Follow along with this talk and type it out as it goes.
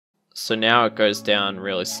So now it goes down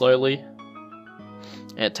really slowly,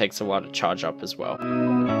 and it takes a while to charge up as well.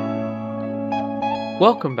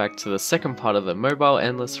 Welcome back to the second part of the Mobile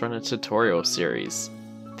Endless Runner tutorial series.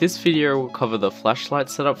 This video will cover the flashlight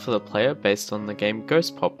setup for the player based on the game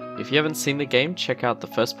Ghost Pop. If you haven't seen the game, check out the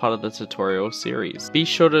first part of the tutorial series. Be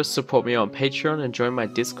sure to support me on Patreon and join my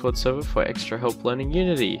Discord server for extra help learning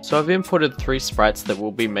Unity. So I've imported 3 sprites that we'll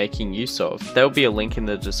be making use of. There will be a link in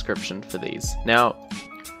the description for these. Now,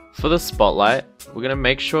 for the spotlight, we're going to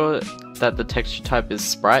make sure that the texture type is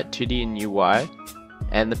Sprite, 2D and UI,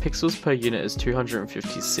 and the pixels per unit is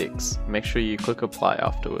 256. Make sure you click apply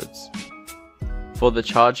afterwards. For the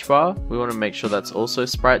charge bar, we want to make sure that's also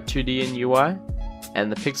Sprite 2D and UI,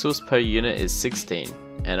 and the pixels per unit is 16,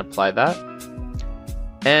 and apply that.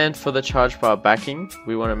 And for the charge bar backing,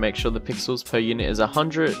 we want to make sure the pixels per unit is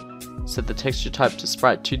 100, set the texture type to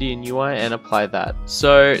Sprite 2D and UI, and apply that.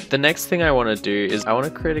 So the next thing I want to do is I want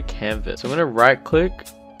to create a canvas. So I'm going to right click,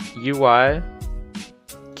 UI,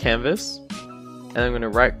 canvas, and I'm going to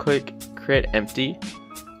right click, create empty,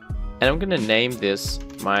 and I'm going to name this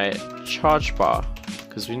my charge bar,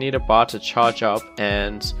 because we need a bar to charge up,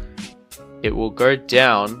 and it will go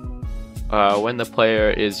down when the player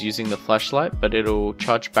is using the flashlight, but it'll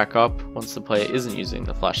charge back up once the player isn't using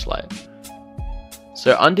the flashlight.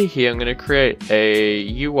 So under here I'm going to create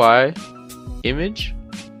a UI image,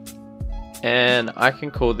 and I can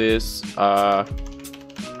call this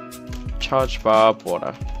charge bar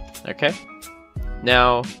border. Okay,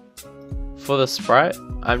 now for the sprite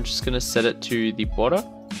I'm just going to set it to the border.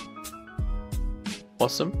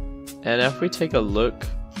 Awesome. And now if we take a look,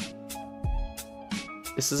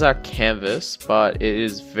 this is our canvas, but it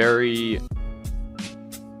is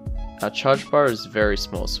our charge bar is very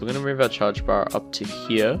small, so we're going to move our charge bar up to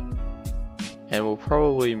here, and we'll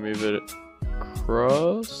probably move it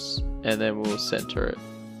across, and then we'll center it.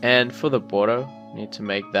 And for the border, we need to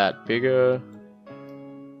make that bigger,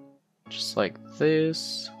 just like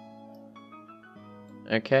this.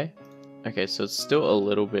 Okay, so it's still a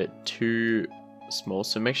little bit too small,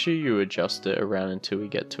 so make sure you adjust it around until we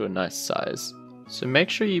get to a nice size. So make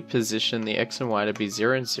sure you position the X and Y to be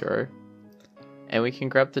 0 and 0, and we can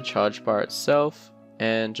grab the charge bar itself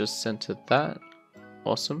and just center that.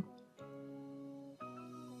 Awesome.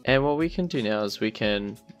 And what we can do now is we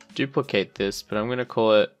can duplicate this, but I'm going to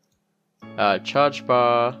call it charge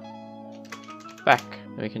bar back,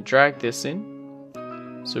 and we can drag this in.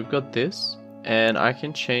 So we've got this, and I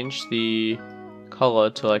can change the color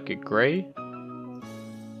to like a gray,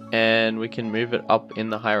 and we can move it up in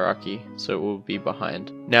the hierarchy so it will be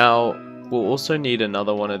behind. Now we'll also need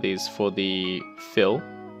another one of these for the fill,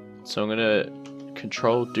 so I'm going to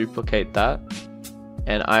control duplicate that,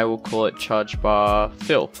 and I will call it charge bar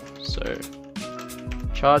fill. So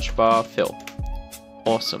charge bar fill.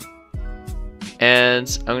 Awesome.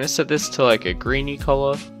 And I'm going to set this to like a greeny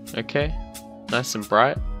color. Okay, nice and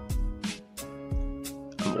bright.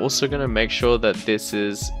 I'm also going to make sure that this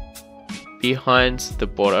is behind the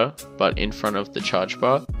border but in front of the charge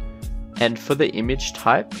bar. And for the image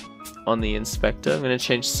type on the inspector, I'm going to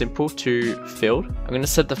change simple to filled. I'm going to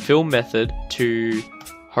set the fill method to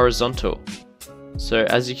horizontal. So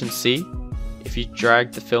as you can see, if you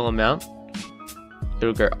drag the fill amount,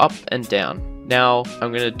 it'll go up and down. Now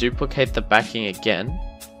I'm going to duplicate the backing again,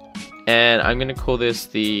 and I'm going to call this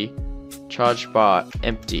the charge bar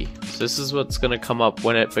empty. So this is what's going to come up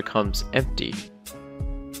when it becomes empty.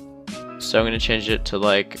 So I'm going to change it to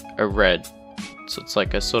like a red, so it's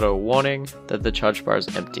like a sort of warning that the charge bar is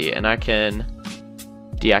empty, and I can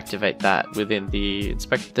deactivate that within the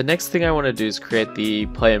inspector. The next thing I want to do is create the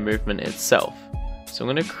player movement itself. So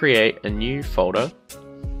I'm going to create a new folder.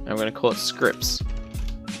 I'm going to call it scripts,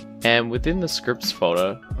 and within the scripts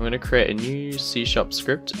folder I'm going to create a new C#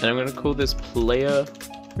 script, and I'm going to call this player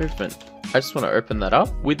movement. I just want to open that up.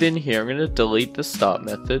 Within here I'm going to delete the start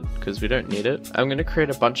method because we don't need it. I'm going to create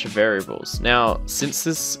a bunch of variables. Now since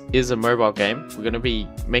this is a mobile game, we're going to be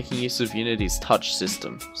making use of Unity's touch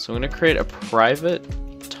system. So I'm going to create a private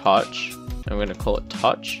touch. I'm going to call it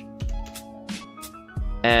touch.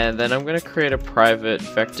 And then I'm going to create a private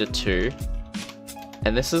vector2.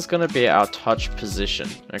 And this is going to be our touch position.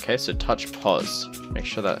 Okay, so touch pos. Make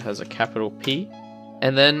sure that has a capital P.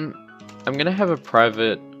 And then I'm going to have a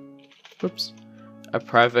private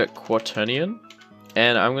quaternion,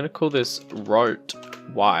 and I'm going to call this rot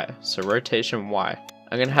y, so rotation y.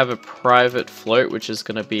 I'm going to have a private float, which is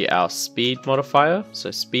going to be our speed modifier,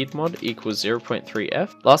 so speed mod equals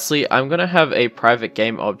 0.3f. Lastly, I'm going to have a private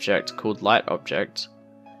game object called light object,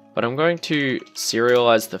 but I'm going to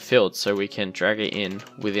serialize the field so we can drag it in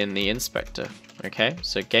within the inspector. Okay,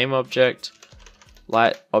 so game object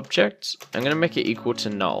light object, I'm going to make it equal to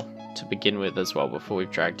null to begin with as well before we've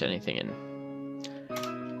dragged anything in.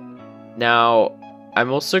 Now,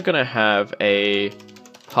 I'm also going to have a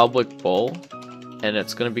public ball, and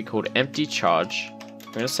it's going to be called empty charge.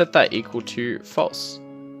 I'm going to set that equal to false.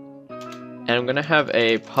 And I'm going to have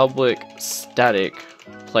a public static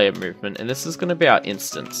player movement, and this is going to be our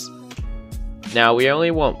instance. Now, we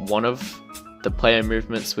only want one of the player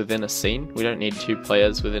movements within a scene. We don't need two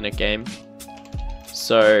players within a game.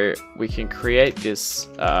 So we can create this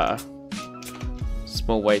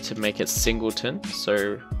small way to make it singleton.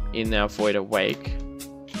 So in our void awake,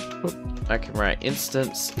 I can write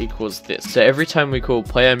instance equals this. So every time we call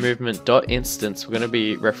player movement dot instance, we're going to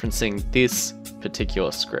be referencing this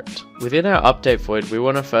particular script. Within our update void, we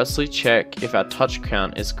want to firstly check if our touch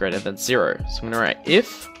count is greater than 0. So I'm going to write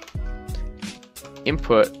if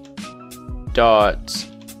input dot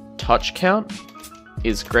touch count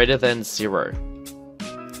is greater than 0.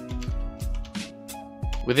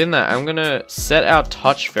 Within that, I'm going to set our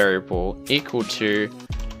touch variable equal to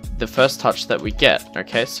the first touch that we get.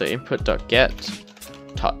 Okay, so input.get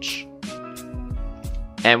touch.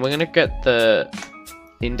 And we're going to get the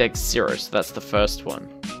index 0, so that's the first one.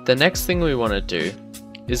 The next thing we want to do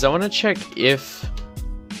is I want to check if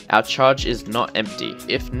our charge is not empty.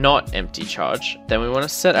 If not empty charge, then we want to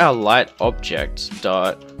set our light object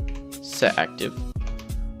dot set active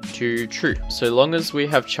to true. So long as we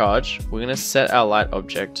have charge, we're going to set our light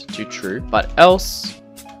object to true, but else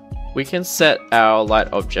we can set our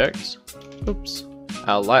light object,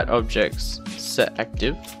 our light object's set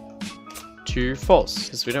active to false,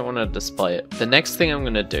 because we don't want to display it. The next thing I'm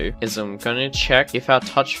going to do is I'm going to check if our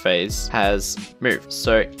touch phase has moved.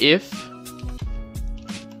 So if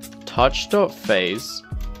touch.phase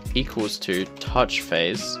equals to touch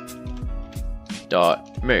phase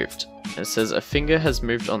dot moved, and it says a finger has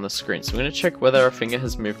moved on the screen. So we're going to check whether a finger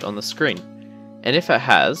has moved on the screen, and if it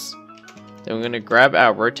has, then we're going to grab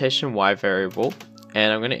our rotation y variable,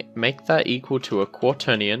 and I'm going to make that equal to a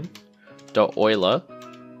quaternion dot Euler.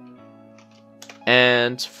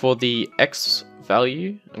 And for the x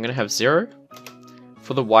value, I'm going to have 0.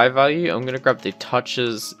 For the y value, I'm going to grab the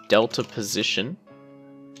touch's delta position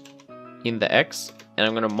in the x, and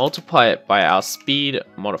I'm going to multiply it by our speed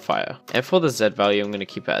modifier. And for the z value, I'm going to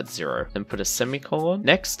keep it at 0 and put a semicolon.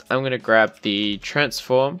 Next, I'm going to grab the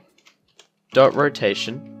transform dot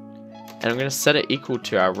rotation, and I'm going to set it equal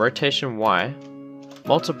to our rotation y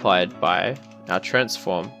multiplied by our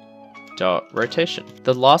transform dot rotation.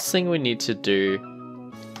 The last thing we need to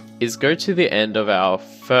do is go to the end of our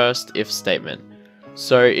first if statement.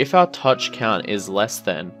 So if our touch count is less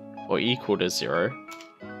than or equal to 0,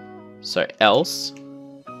 so else,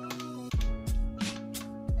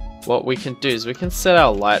 what we can do is we can set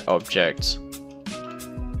our light object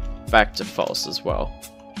back to false as well,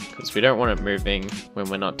 because we don't want it moving when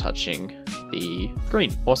we're not touching the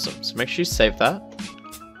screen. Awesome, so make sure you save that,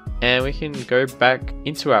 and we can go back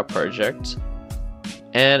into our project,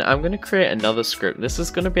 and I'm going to create another script. This is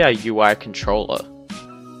going to be our UI controller.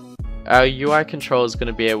 Our UI controller is going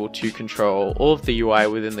to be able to control all of the UI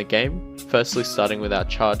within the game, firstly starting with our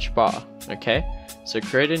charge bar. Okay, so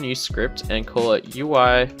create a new script and call it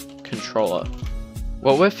UI controller.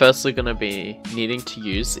 What we're firstly going to be needing to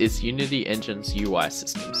use is Unity Engine's UI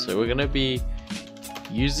system. So we're going to be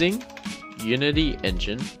using Unity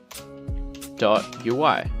Engine.UI.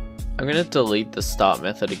 I'm going to delete the start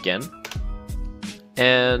method again,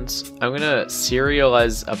 and I'm going to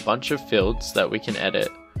serialize a bunch of fields that we can edit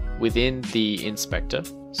within the inspector.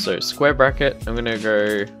 So square bracket, I'm going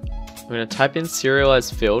to type in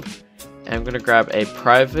serialize field, and I'm going to grab a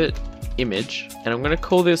private image, and I'm going to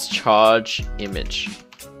call this charge image.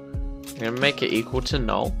 I'm going to make it equal to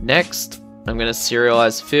null. Next, I'm going to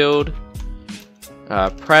serialize field,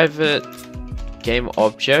 private game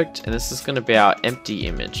object, and this is going to be our empty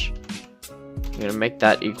image. I'm going to make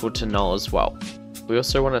that equal to null as well. We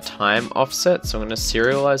also want a time offset, so I'm going to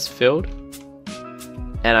serialize field,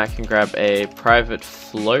 and I can grab a private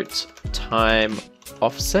float time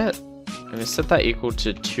offset. I'm going to set that equal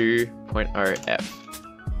to 2.0f.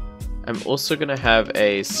 I'm also going to have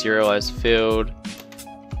a serialized field,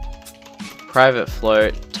 private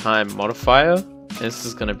float time modifier, and this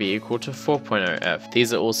is going to be equal to 4.0f.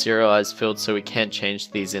 These are all serialized fields, so we can't change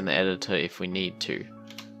these in the editor if we need to.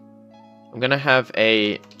 I'm going to have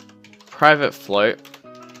a private float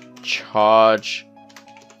charge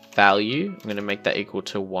value. I'm going to make that equal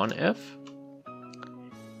to 1f.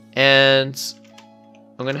 And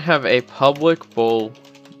I'm going to have a public ball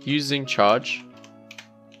using charge.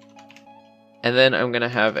 And then I'm going to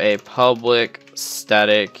have a public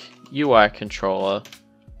static UI controller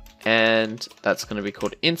and that's going to be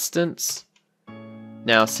called instance.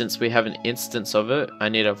 Now since we have an instance of it, I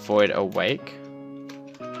need a void awake.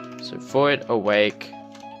 So void awake,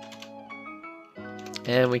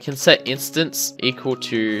 and we can set instance equal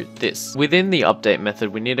to this. Within the update method,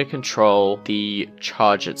 we need to control the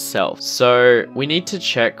charge itself. So we need to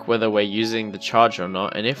check whether we're using the charge or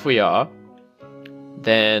not, and if we are,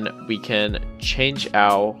 then we can change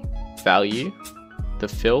our value, the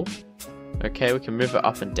fill. Okay, we can move it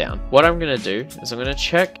up and down. What I'm going to do is I'm going to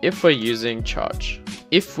check if we're using charge.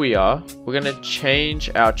 If we are, we're going to change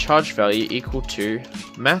our charge value equal to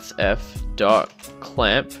mathf.clamp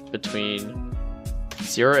between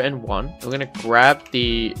 0 and 1. We're going to grab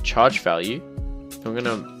the charge value. We're going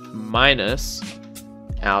to minus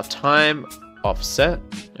our time offset,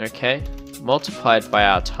 okay, multiplied by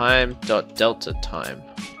our time.delta time.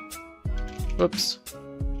 Whoops.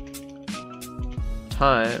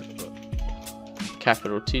 Time,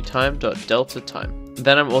 capital T, time.delta time.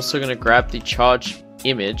 Then I'm also going to grab the charge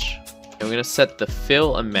image, and we're going to set the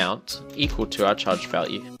fill amount equal to our charge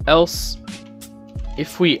value. Else,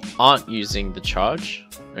 if we aren't using the charge,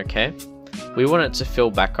 okay, we want it to fill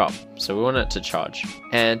back up, so we want it to charge.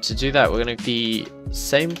 And to do that, we're going to do the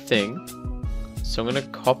same thing. So I'm going to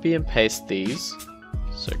copy and paste these.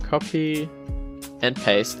 So copy and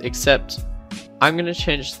paste, except I'm going to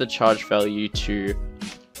change the charge value to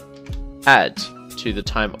add to the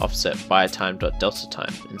time offset by time.delta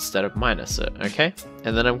time instead of minus it, okay?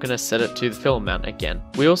 And then I'm going to set it to the fill amount again.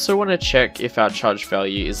 We also want to check if our charge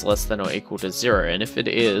value is less than or equal to 0, and if it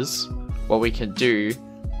is, what we can do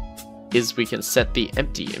is we can set the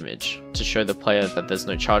empty image to show the player that there's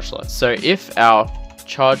no charge left. So if our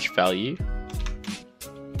charge value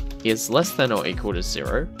is less than or equal to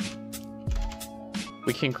 0,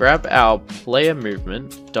 we can grab our player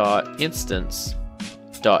movement dot instance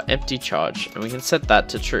dot empty charge, and we can set that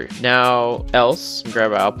to true. Now else,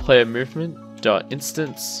 grab our player movement dot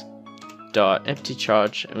instance dot empty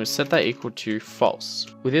charge, and we set that equal to false.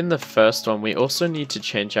 Within the first one, we also need to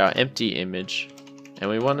change our empty image, and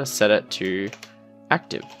we want to set it to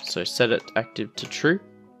active. So set it active to true,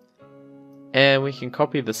 and we can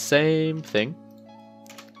copy the same thing,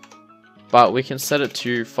 but we can set it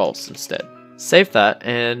to false instead. Save that,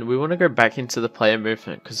 and we want to go back into the player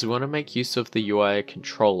movement because we want to make use of the UI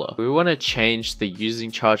controller. We want to change the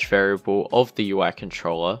using charge variable of the UI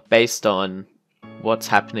controller based on what's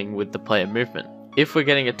happening with the player movement. If we're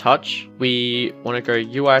getting a touch, we want to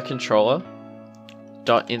go UI controller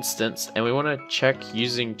dot instance, and we want to check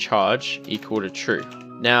using charge equal to true.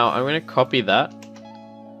 Now I'm going to copy that,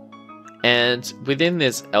 and within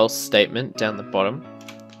this else statement down the bottom,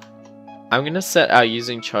 I'm going to set our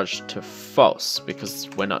using charge to false because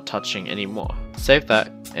we're not touching anymore. Save that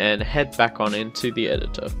and head back on into the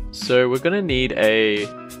editor. So we're going to need a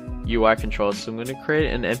UI controller, so I'm going to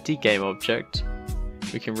create an empty game object.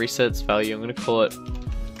 We can reset its value. I'm going to call it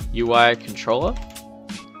UI controller,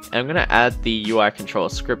 and I'm going to add the UI controller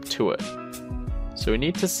script to it. So we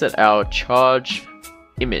need to set our charge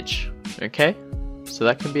image, okay? So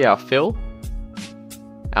that can be our fill,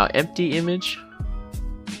 our empty image,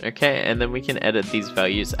 okay, and then we can edit these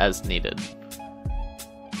values as needed.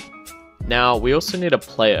 Now we also need a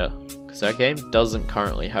player because our game doesn't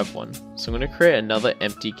currently have one. So I'm going to create another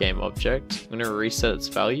empty game object. I'm going to reset its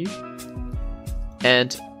value,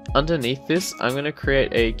 and underneath this I'm going to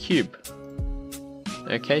create a cube,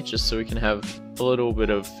 okay, just so we can have a little bit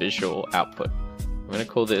of visual output. I'm going to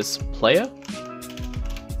call this player,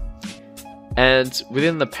 and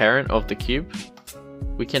within the parent of the cube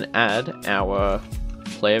we can add our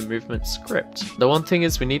player movement script. The one thing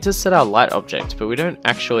is we need to set our light object, but we don't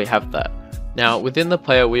actually have that. Now within the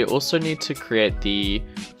player we also need to create the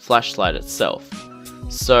flashlight itself.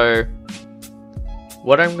 So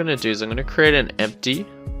what I'm going to do is I'm going to create an empty,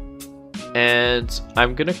 and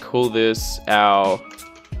I'm going to call this our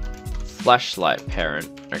flashlight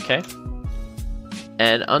parent, okay?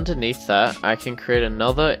 And underneath that I can create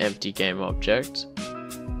another empty game object,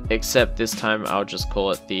 except this time I'll just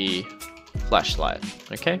call it the flashlight,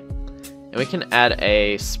 okay? And we can add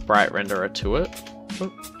a sprite renderer to it.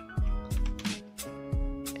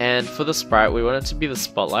 And for the sprite we want it to be the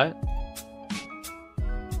spotlight,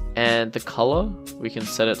 and the color we can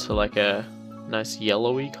set it to like a nice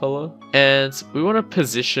yellowy color, and we want to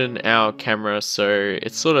position our camera so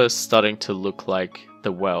it's sort of starting to look like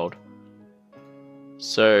the world.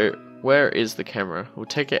 So where is the camera? We'll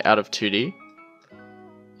take it out of 2D,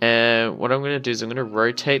 and what I'm going to do is I'm going to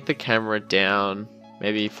rotate the camera down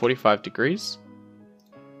maybe 45 degrees,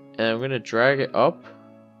 and I'm going to drag it up.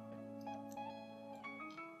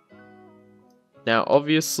 Now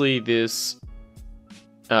obviously this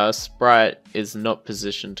sprite is not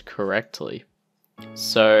positioned correctly.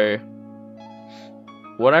 So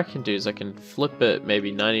what I can do is I can flip it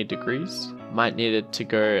maybe 90 degrees. Might need it to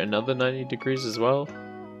go another 90 degrees as well.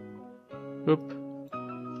 Oop,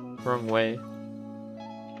 wrong way.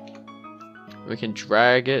 We can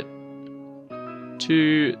drag it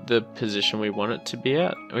to the position we want it to be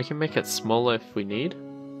at. We can make it smaller if we need.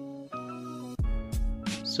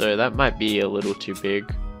 So that might be a little too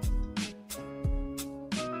big.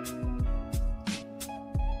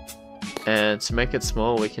 And to make it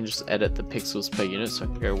small, we can just edit the pixels per unit, so I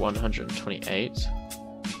can go 128.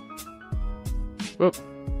 Whoop.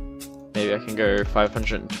 Maybe I can go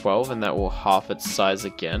 512 and that will half its size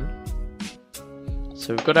again.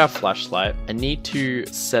 So we've got our flashlight. I need to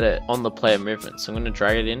set it on the player movement, so I'm going to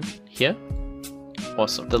drag it in here.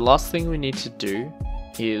 Awesome. The last thing we need to do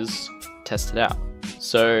is test it out.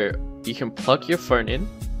 So you can plug your phone in.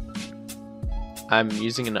 I'm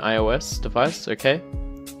using an iOS device, okay?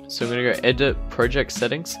 So I'm going to go edit project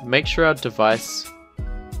settings. Make sure our device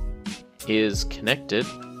is connected.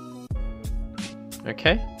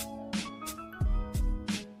 Okay.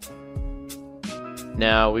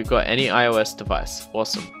 Now we've got any iOS device.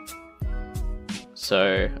 Awesome.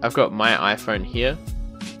 So I've got my iPhone here.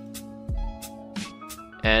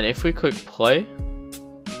 And if we click play,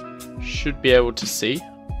 should be able to see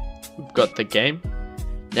we've got the game.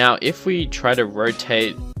 Now if we try to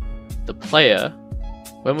rotate the player,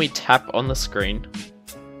 when we tap on the screen,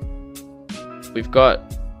 we've got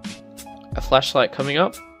a flashlight coming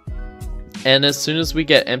up, and as soon as we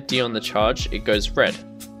get empty on the charge, it goes red.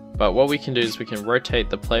 But what we can do is we can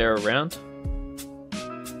rotate the player around.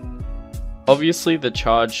 Obviously the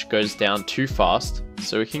charge goes down too fast,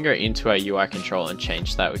 so we can go into our UI control and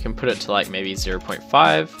change that. We can put it to like maybe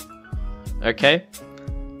 0.5. Okay.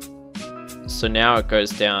 So now it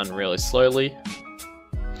goes down really slowly.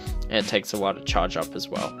 And it takes a while to charge up as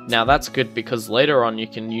well. Now that's good because later on you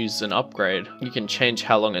can use an upgrade. You can change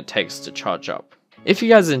how long it takes to charge up. If you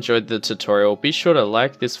guys enjoyed the tutorial, be sure to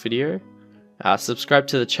like this video, subscribe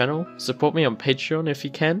to the channel, support me on Patreon if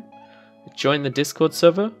you can, join the Discord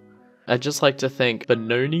server. I'd just like to thank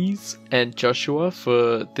Benonis and Joshua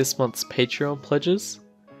for this month's Patreon pledges.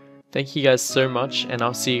 Thank you guys so much, and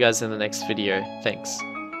I'll see you guys in the next video. Thanks.